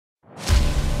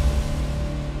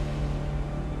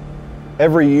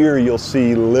Every year you'll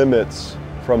see limits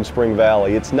from Spring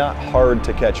Valley. It's not hard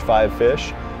to catch 5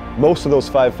 fish. Most of those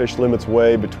 5 fish limits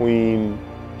weigh between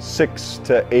 6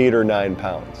 to 8 or 9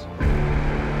 pounds.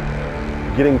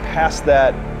 Getting past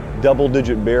that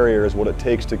double-digit barrier is what it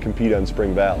takes to compete on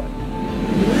Spring Valley.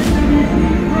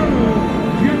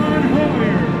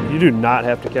 You do not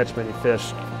have to catch many fish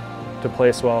to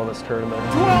place well in this tournament.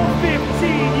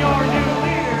 12-15, your new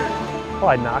leader. Oh,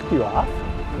 I knocked you off?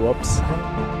 Whoops.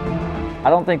 I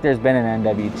don't think there's been an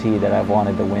NWT that I've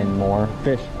wanted to win more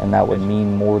fish, and that would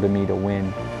mean more to me to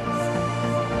win.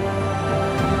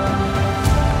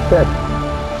 Good.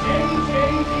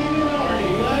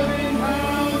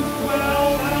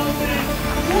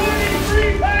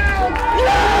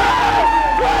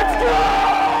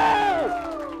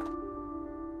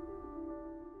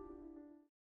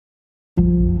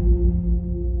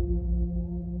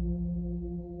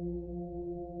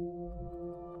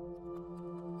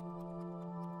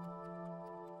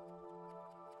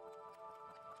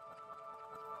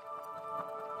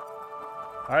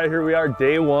 All right, here we are,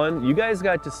 day 1. You guys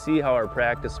got to see how our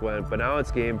practice went, but now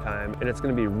it's game time, and it's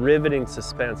gonna be riveting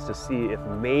suspense to see if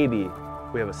maybe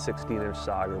we have a 16-inch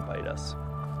sauger bite us.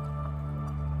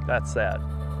 That's that.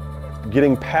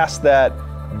 Getting past that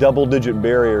double-digit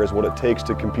barrier is what it takes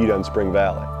to compete on Spring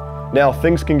Valley. Now,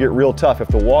 things can get real tough if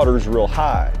the water's real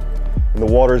high, and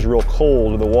the water's real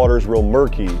cold, and the water's real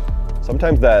murky.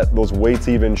 Sometimes those weights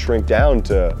even shrink down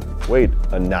to, wait,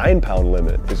 a 9-pound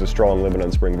limit is a strong limit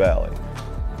on Spring Valley.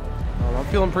 I'm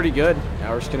feeling pretty good.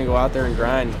 Now we're just gonna go out there and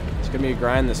grind. It's gonna be a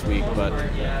grind this week, but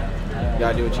you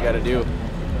gotta do what you gotta do.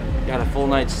 Got a full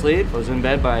night's sleep. I was in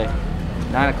bed by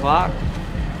 9 o'clock.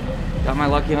 Got my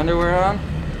lucky underwear on.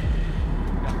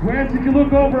 We ask that you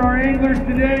look over our anglers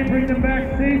today, bring them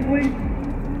back safely,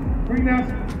 bring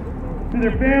them to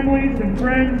their families and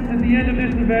friends at the end of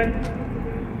this event.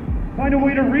 Find a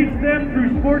way to reach them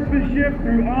through sportsmanship,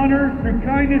 through honor, through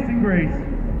kindness and grace.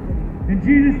 In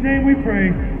Jesus' name we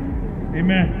pray.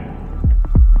 Amen.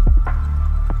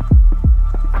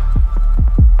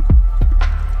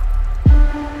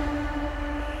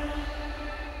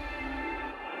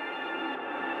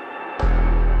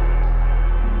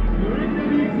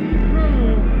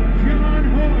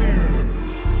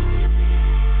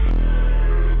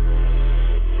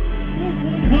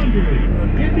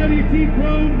 NWT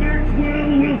Pro Maxwell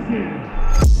Wilson.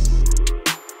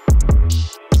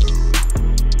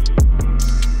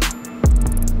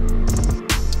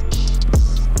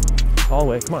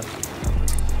 Hallway, come on.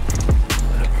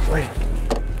 Wait.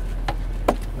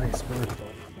 Nice bird.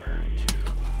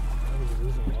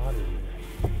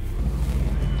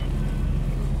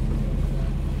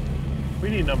 We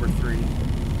need number 3.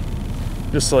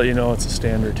 Just to let you know, it's a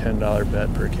standard $10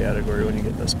 bet per category when you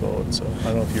get this boat. So I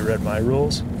don't know if you read my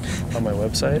rules on my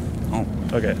website. Oh.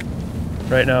 Okay.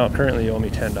 Right now, currently you owe me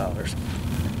 $10.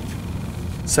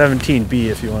 17B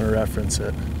if you want to reference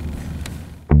it.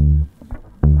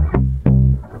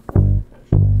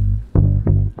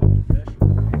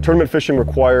 Tournament fishing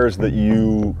requires that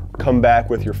you come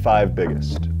back with your 5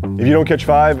 biggest. If you don't catch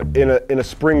 5 in a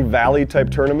Spring Valley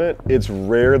type tournament, it's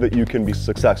rare that you can be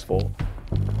successful.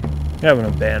 Having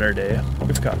a banner day.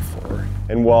 We've got 4.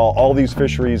 And while all these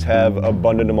fisheries have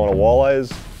abundant amount of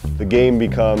walleyes, the game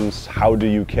becomes how do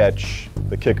you catch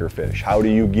the kicker fish? How do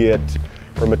you get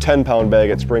from a 10-pound bag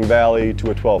at Spring Valley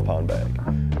to a 12-pound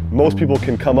bag? Most people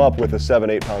can come up with a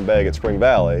 7-8-pound bag at Spring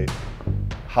Valley.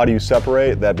 How do you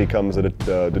separate? That becomes a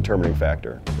determining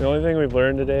factor. The only thing we've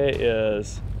learned today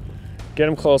is get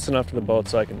them close enough to the boat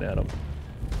so I can net them.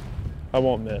 I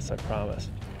won't miss, I promise.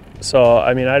 So,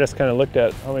 I mean, I just kind of looked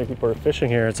at how many people are fishing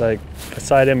here. It's like a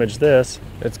side image this.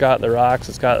 It's got the rocks,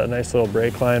 it's got a nice little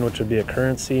break line, which would be a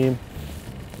current seam.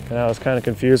 And I was kind of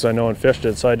confused, so no one fished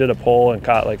it. So I did a pole and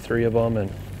caught like 3 of them.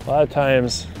 And a lot of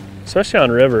times, especially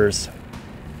on rivers,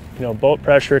 you know, boat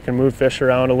pressure can move fish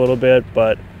around a little bit,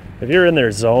 but if you're in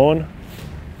their zone,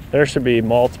 there should be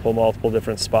multiple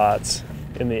different spots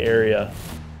in the area.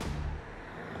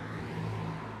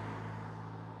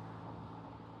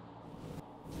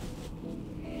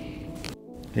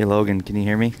 Hey Logan, can you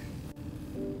hear me?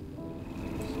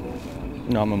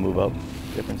 No, I'm gonna move up.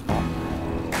 Different spot.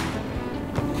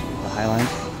 The high line.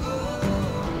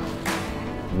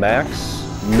 Max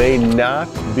may not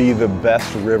be the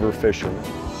best river fisherman,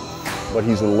 but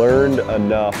he's learned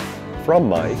enough from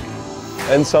Mike,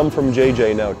 and some from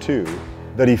JJ now too,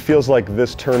 that he feels like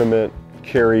this tournament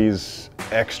carries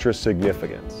extra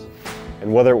significance.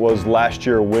 And whether it was last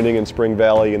year winning in Spring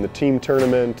Valley in the team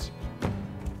tournament,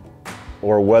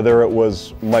 or whether it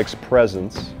was Mike's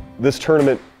presence, this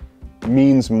tournament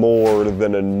means more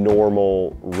than a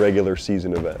normal regular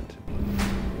season event.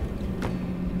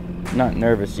 not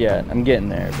nervous yet. I'm getting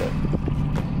there, but.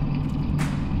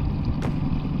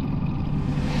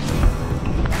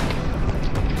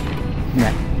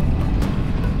 Nah.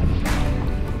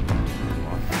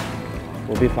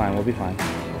 We'll be fine, we'll be fine.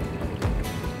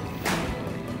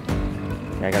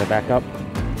 Yeah, I gotta back up.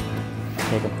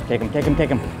 Take him, take him, take him, take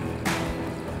him.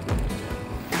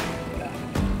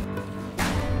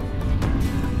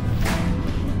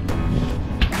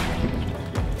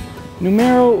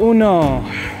 Numero uno.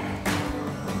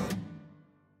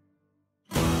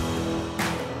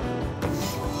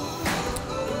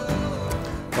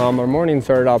 Our morning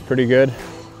started out pretty good.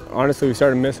 Honestly, we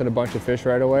started missing a bunch of fish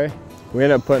right away. We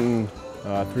ended up putting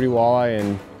 3 walleye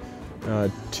and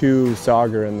 2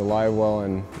 sauger in the live well,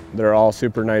 and they're all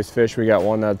super nice fish. We got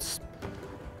one that's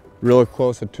really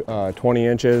close to 20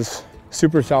 inches.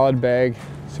 Super solid bag,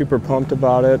 super pumped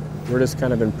about it. We're just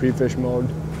kind of in pre-fish mode,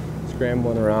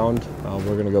 scrambling around.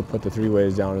 We're gonna go put the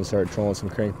 3-ways down and start trolling some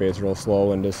crankbaits real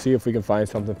slow and just see if we can find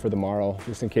something for tomorrow,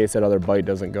 just in case that other bite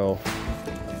doesn't go.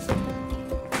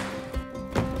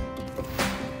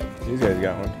 These guys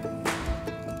got one.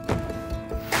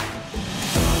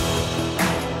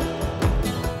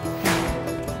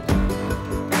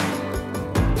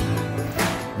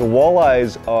 The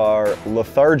walleyes are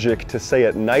lethargic, to say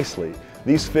it nicely.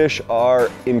 These fish are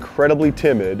incredibly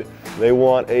timid. They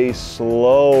want a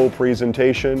slow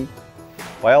presentation.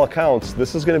 By all accounts,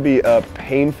 this is going to be a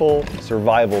painful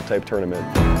survival type tournament.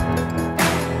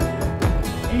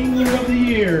 Angler of the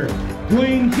Year,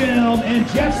 Dwayne Gelb and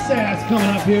Jeff Sass coming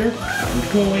up here from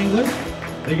co-angler.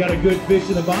 They got a good fish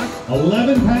in the box.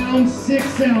 11 pounds,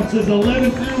 6 ounces.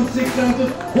 11 pounds, 6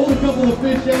 ounces. Hold a couple of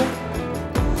fish up.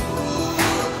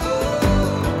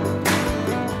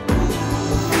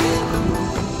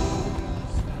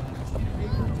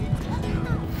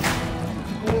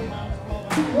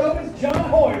 Well, it's John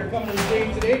Hoyer coming to the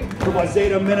game today from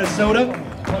Wazeda, Minnesota.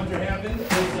 Hunter Haven is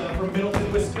from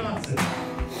Middleton, Wisconsin.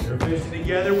 They're fishing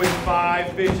together with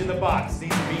 5 fish in the box.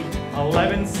 Seems to be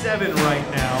 11-7 right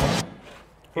now.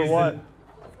 For what?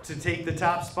 To take the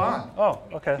top spot. Oh,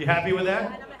 okay. You happy with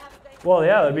that? Well,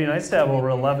 yeah, it'd be nice to have over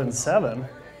 11-7.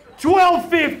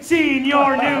 12-15,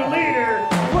 your new leader.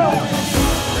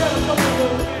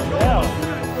 12-15. Yeah.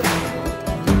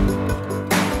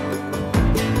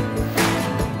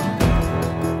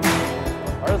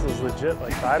 Ours is legit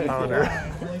like 5-pounder.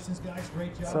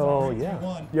 So yeah,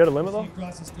 you had a limit though?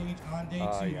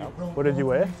 Yeah. What did you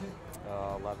weigh?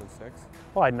 11.6.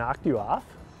 Oh, I knocked you off?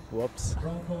 Whoops.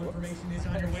 Promo information is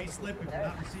on your weight slip. If you're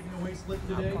not receiving a weight slip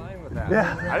today, Fine with that.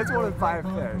 Yeah. I just wanted 5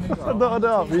 fish.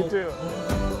 No, me too.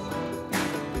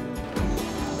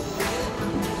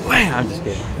 Wham! I'm just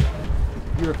kidding.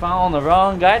 You were following the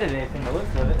wrong guy today from the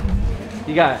looks of it.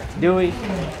 You got Dewey,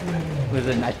 who's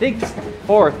in, I think,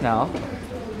 4th now.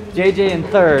 JJ in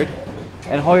 3rd,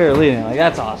 and Hoyer leading. Like,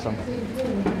 that's awesome.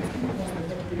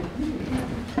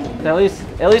 At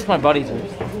least my buddies are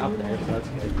up there, so that's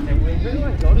good. And where do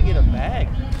I go to get a bag?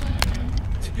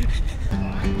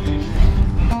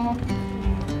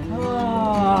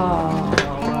 Oh,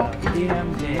 what a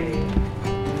damn day.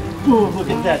 Ooh, look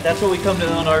at that. That's what we come to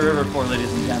Illinois River for,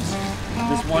 ladies and gents.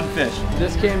 This one fish.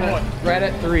 This came in right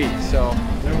at 3, so.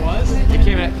 there was. It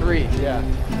came in at 3, yeah.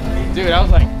 Dude, I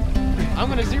was like, I'm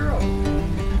gonna 0.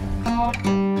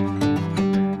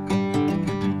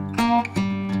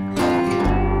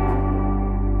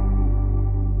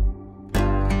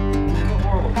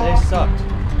 They sucked.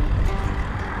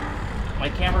 My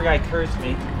camera guy cursed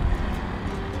me.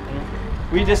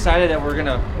 We decided that we're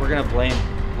gonna blame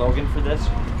Logan for this.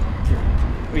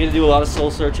 We're gonna do a lot of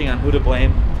soul searching on who to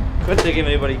blame. Couldn't think of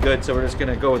anybody good, so we're just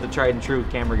gonna go with the tried and true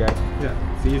camera guy. Yeah,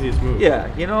 it's the easiest move. Yeah,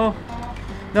 you know.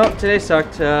 No, today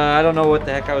sucked. I don't know what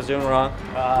the heck I was doing wrong.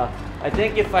 I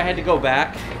think if I had to go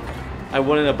back, I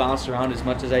wouldn't have bounced around as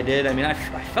much as I did. I mean, I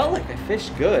felt like I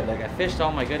fished good. Like I fished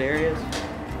all my good areas.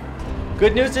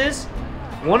 Good news is,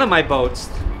 one of my boats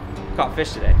caught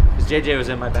fish today because JJ was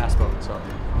in my bass boat, so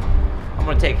I'm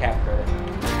gonna take half credit.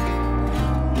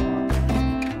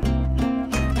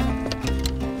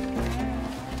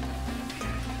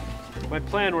 My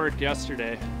plan worked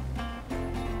yesterday,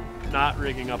 not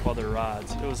rigging up other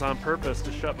rods. It was on purpose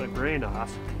to shut my brain off.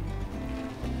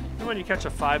 And when you catch a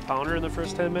 5-pounder in the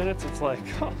first 10 minutes, it's like,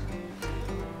 oh,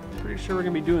 pretty sure we're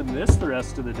gonna be doing this the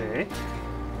rest of the day.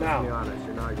 Now, To be honest,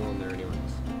 you're not going there anyways.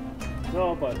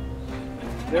 no, but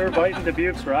they were biting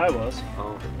Dubukes where I was.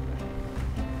 Oh.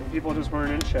 And people just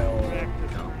weren't in shallow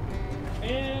enough.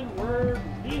 And we're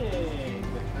leading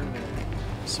the tournament.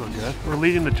 So good. We're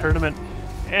leading the tournament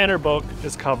and our boat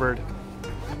is covered.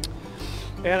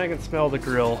 And I can smell the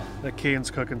grill that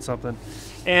Kane's cooking something.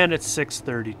 And it's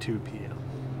 6:32 p.m.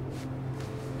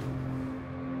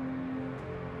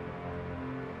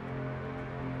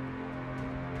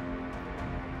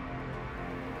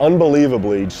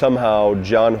 Unbelievably, somehow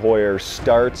John Hoyer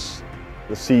starts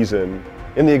the season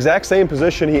in the exact same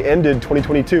position he ended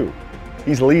 2022.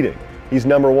 He's leading. He's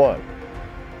number one.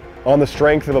 On the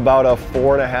strength of about a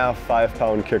 4.5,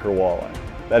 5-pound kicker walleye.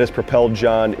 That has propelled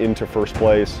John into first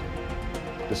place.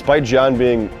 Despite John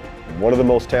being one of the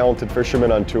most talented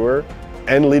fishermen on tour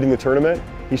and leading the tournament,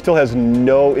 he still has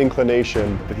no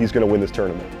inclination that he's going to win this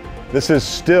tournament. This is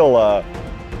still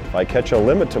if I catch a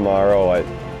limit tomorrow, I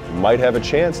might have a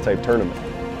chance type tournament.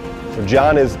 So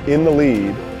John is in the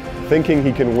lead, thinking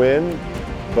he can win,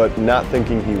 but not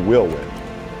thinking he will win.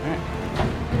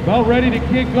 About ready to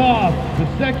kick off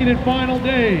the second and final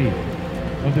day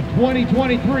of the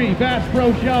 2023 Bass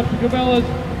Pro Shops at Cabela's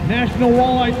National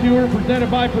Walleye Tour presented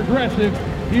by Progressive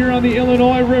here on the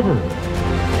Illinois River.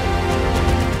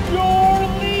 Your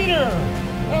leader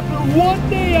after one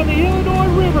day on the Illinois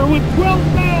River with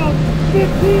 12 pounds,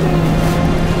 15 ounces.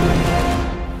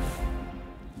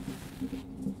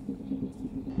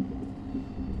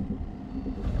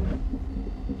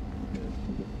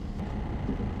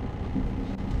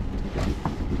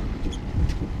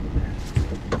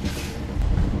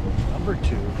 Number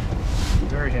 2.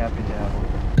 Very happy to have him.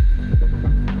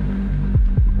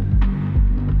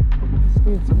 Just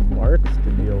need some marks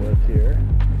to deal with here.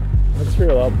 Let's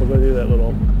reel up. We'll go do that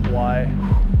little Y.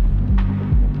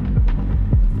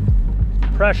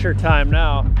 Pressure time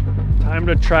now. Time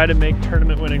to try to make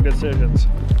tournament winning decisions.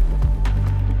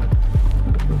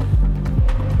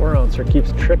 4-ouncer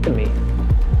keeps tricking me.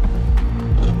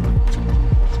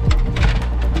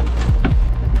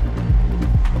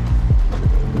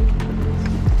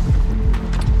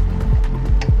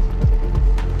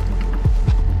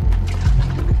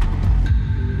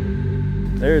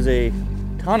 There's a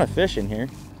ton of fish in here.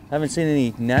 Haven't seen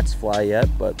any nets fly yet,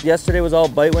 but yesterday was all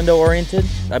bite window oriented.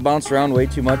 I bounced around way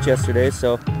too much yesterday,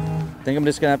 so I think I'm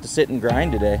just gonna have to sit and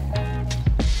grind today.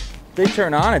 If they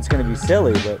turn on, it's gonna be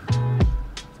silly, but it's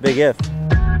a big if.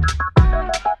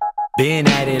 Been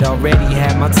at it already,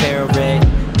 had my tarot read.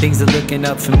 Things are looking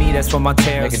up for me, that's what my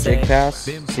tarot Make a jig pass,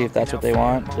 see if that's what they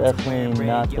want. Definitely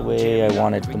not the way I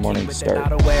wanted the morning to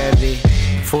start.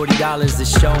 $40 to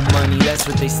show money, that's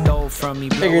what they stole from me.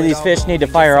 Figure these fish need to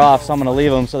fire off, so I'm gonna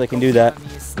leave them so they can do that,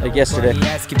 like yesterday.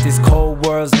 Ask if this cold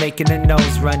world's making her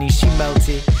nose runny, she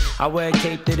melted. I wear a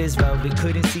cape that is velvet,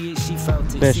 couldn't see it, she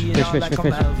felt it. Fish, see it fish, all fish, like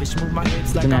fish, I'm fish. Elvis, move my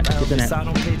hips like I'm Elvis. I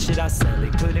don't pitch it, I sell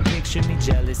it. Couldn't picture me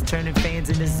jealous, turning fans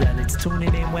into zealots,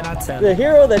 tuning in when I tell it. The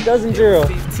hero that doesn't zero.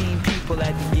 15 people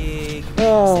at the gig.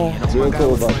 Oh, zero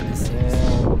cool about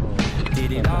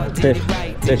Did it all, did fish, it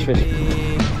right, fish, did it fish.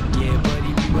 big. Yeah,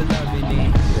 buddy, we were loving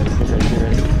it.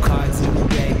 New cards, new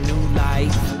day, new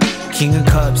life. King of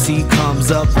Cups, he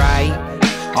comes up right.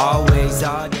 Always,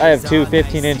 I have two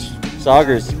 15-inch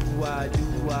saugers.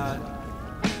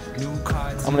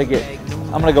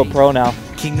 I'm gonna go pro now.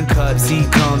 King of Cups, he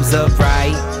comes up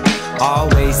right.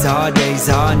 Always, all days,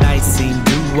 all nights, sing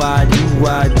do-wah,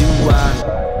 do-wah,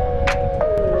 do-wah.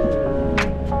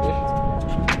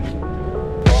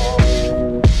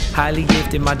 Highly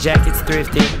gifted, my jacket's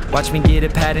thrifted. Watch me get a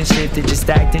pattern shifted, just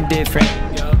acting different.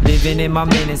 Living in my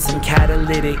minutes, I'm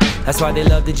catalytic. That's why they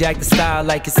love to jack the style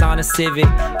like it's on a Civic.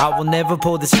 I will never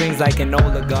pull the strings like an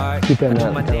oligarch. Keep that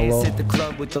net my kinda dance low. at the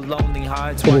club with the lonely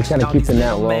hearts. So just Watching kinda all keep these the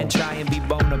net little low. men try and be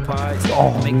Bonapartes.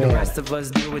 Oh, Make man. the rest of us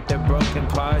deal with their broken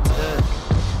parts.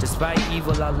 Despite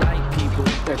evil, I like people.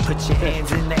 Put your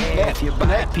hands in the air if you're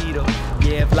bipedal.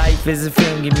 Yeah, if life is a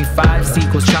film, give me 5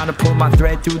 sequels. Trying to pull my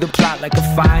thread through the plot like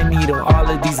a fine needle. All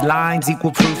of these lines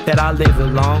equal proof that I live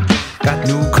alone. Got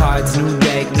new cards, new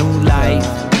deck, new life.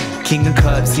 King of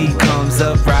Cups, he comes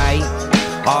up right.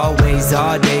 Always,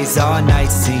 all days, all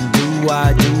nights, sing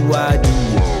do-wah, do-wah,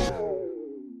 do-wah.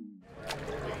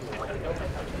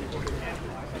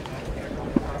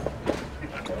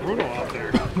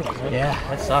 Yeah,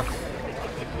 that sucks.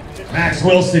 Max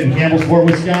Wilson, Campbellsport,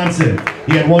 Wisconsin.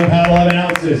 He had 1 pound, 11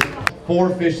 ounces. 4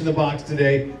 fish in the box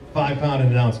today, 5 pound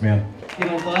and an ounce, man. You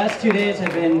know, the last 2 days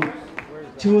have been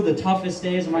 2 of the toughest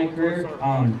days of my career.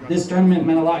 This tournament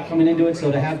meant a lot coming into it, so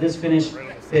to have this finish,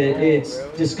 it's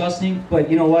disgusting. But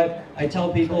you know what? I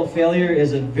tell people failure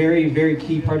is a very, very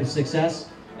key part of success.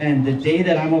 And the day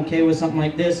that I'm okay with something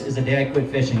like this is the day I quit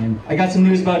fishing. And I got some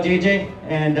news about JJ,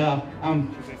 and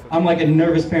I'm like a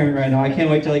nervous parent right now. I can't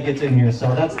wait till he gets in here.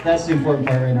 So that's the important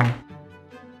part right now.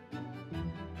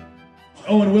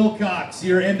 Owen Wilcox,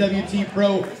 your NWT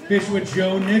Pro, fish with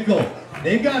Joe Nickel.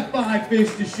 They've got 5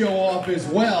 fish to show off as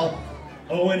well.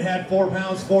 Owen had 4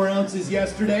 pounds, 4 ounces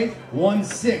yesterday.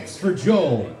 1.6 for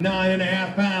Joel.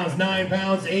 9.5 pounds, 9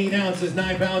 pounds, 8 ounces,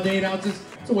 9 pounds, 8 ounces.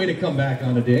 It's a way to come back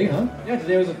on a day, huh? Yeah,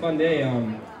 today was a fun day.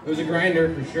 It was a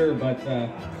grinder for sure, but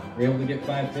we were able to get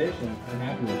 5 fish, and I'm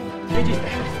happy with it.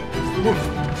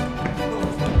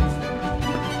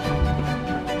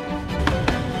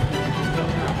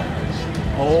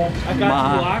 Oh I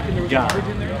got the block and there was a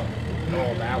margin there.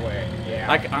 Oh, that way. Yeah.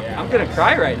 I'm gonna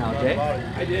cry right now, Jay.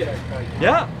 I did.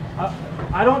 Yeah.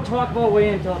 I don't talk about weigh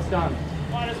until it's done.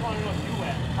 Well, I just want to know if you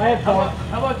went. I have thought.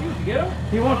 How about you? Did you get him?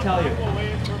 He won't tell you.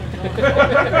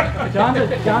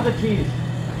 John's a tease.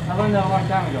 I learned that a long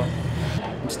time ago.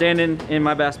 I'm standing in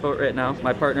my bass boat right now.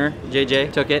 My partner,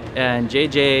 JJ, took it, and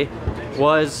JJ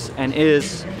was and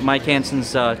is Mike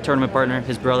Hansen's tournament partner,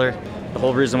 his brother. The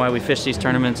whole reason why we fish these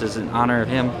tournaments is in honor of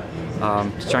him.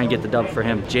 Just trying to get the dub for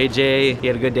him. JJ, he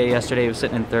had a good day yesterday. He was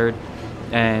sitting in 3rd,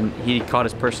 and he caught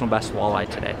his personal best walleye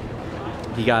today.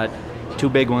 He got 2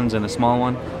 big ones and a small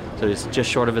one, so he's just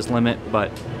short of his limit, but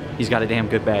he's got a damn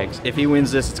good bag. If he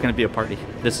wins this, it's gonna be a party.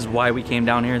 This is why we came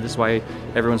down here. This is why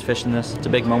everyone's fishing this. It's a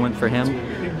big moment for him,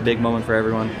 a big moment for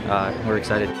everyone. We're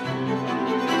excited.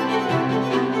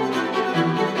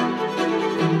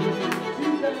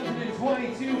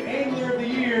 2022 Angler of the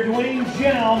Year, Dwayne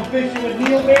Shelm, fishing with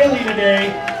Neil Bailey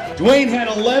today. Dwayne had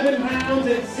 11 pounds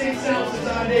and 6 ounces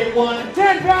on day 1.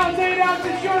 10 pounds, 8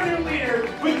 ounces, your new leader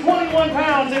with 21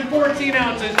 pounds and 14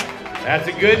 ounces. That's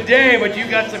a good day, but you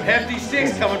got some hefty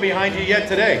sticks coming behind you yet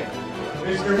today.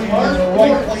 Mr. Mark in the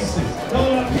right places.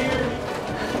 Coming up here,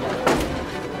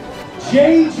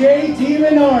 JJ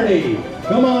DiMinardi.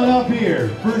 Come on up here.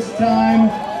 First time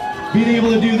being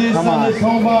able to do this on this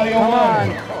homebody of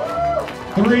water.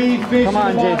 3 fish in the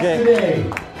box today.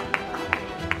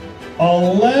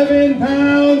 11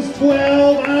 pounds,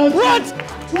 12 ounces. What?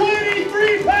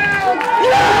 23 pounds!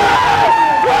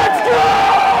 Yeah! Let's go!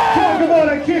 Talk about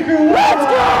a kicker. Let's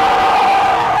go!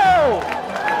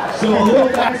 So a little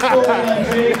backstory on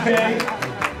JJ.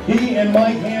 He and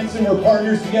Mike Hansen were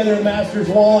partners together in the Masters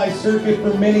Walleye Circuit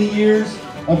for many years.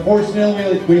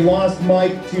 Unfortunately, we lost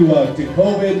Mike to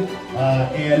COVID,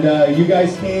 and you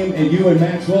guys came, and you and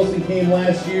Max Wilson came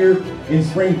last year in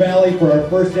Spring Valley for our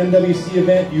first MWC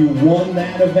event. You won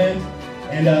that event,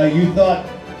 and you thought,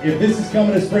 if this is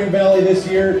coming to Spring Valley this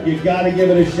year, you got to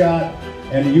give it a shot,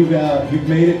 and you've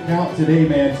made it count today,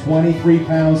 man. 23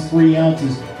 pounds, 3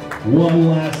 ounces, 1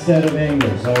 last set of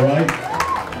anglers, all right?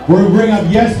 We're going to bring up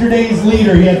yesterday's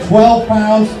leader. He had 12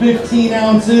 pounds, 15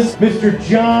 ounces. Mr.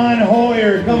 John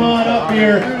Hoyer, come on up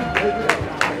here.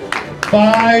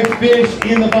 5 fish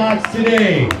in the box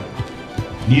today.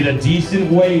 Need a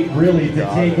decent weight, really, to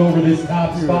take over this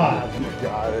top spot.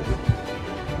 Got it.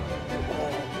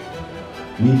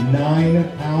 Need 9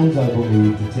 pounds, I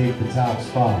believe, to take the top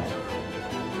spot.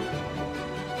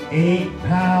 8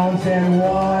 pounds and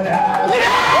 1 ounce.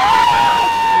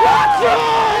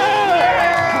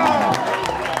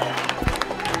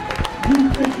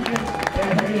 And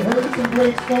heard some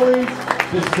great stories.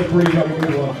 This is a pretty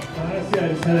good one. Honestly, I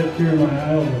just had a tear in my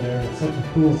eye over there. It's such a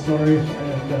cool story,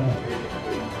 and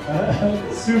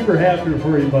I'm super happy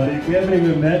for you, buddy. We haven't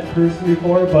even met personally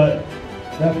before, but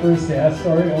that first cast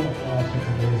story, oh my gosh, it's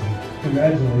amazing.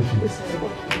 Congratulations.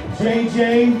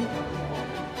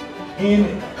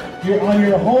 JJ, you're on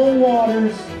your home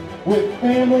waters with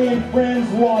family and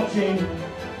friends watching.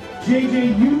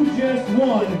 JJ, you just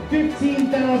won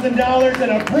 $15,000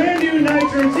 and a brand new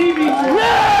Nitro TV truck.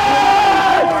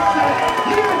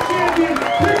 You're the champion.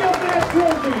 Bring up that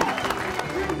trophy.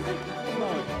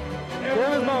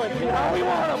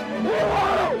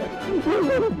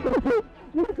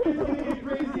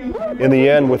 In the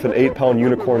end, with an 8-pound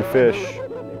unicorn fish,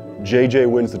 JJ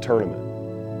wins the tournament.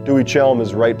 Dewey Chelm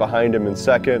is right behind him in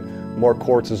 2nd. Mark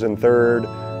Kortz is in 3rd.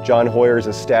 John Hoyer is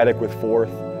ecstatic with 4th.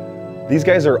 These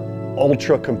guys are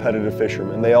ultra competitive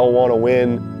fishermen. They all want to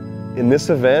win. In this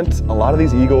event, a lot of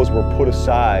these egos were put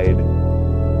aside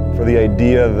for the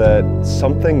idea that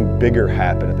something bigger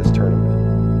happened at this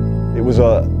tournament. It was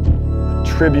a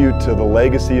tribute to the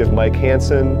legacy of Mike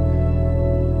Hansen.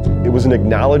 It was an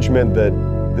acknowledgement that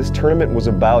this tournament was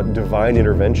about divine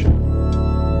intervention.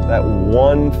 That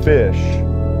one fish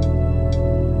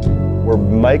where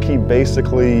Mikey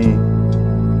basically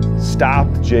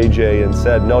stopped JJ and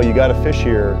said, no, you got to fish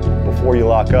here before you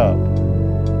lock up.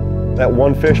 That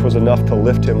one fish was enough to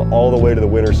lift him all the way to the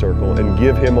winner's circle and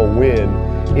give him a win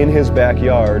in his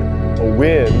backyard, a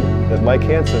win that Mike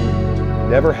Hansen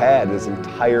never had his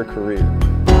entire career.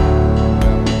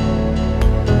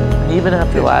 Even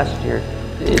after last year,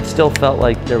 it still felt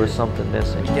like there was something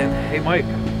missing. Again, hey Mike,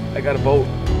 I got a boat.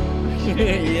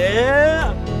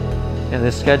 Yeah! and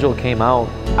this schedule came out,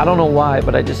 I don't know why,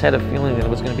 but I just had a feeling that it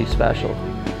was going to be special.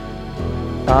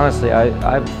 Honestly,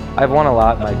 I've won a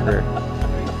lot in my career.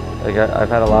 Like I've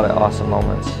had a lot of awesome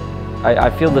moments. I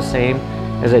feel the same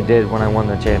as I did when I won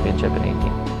the championship in 18.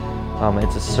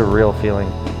 It's a surreal feeling.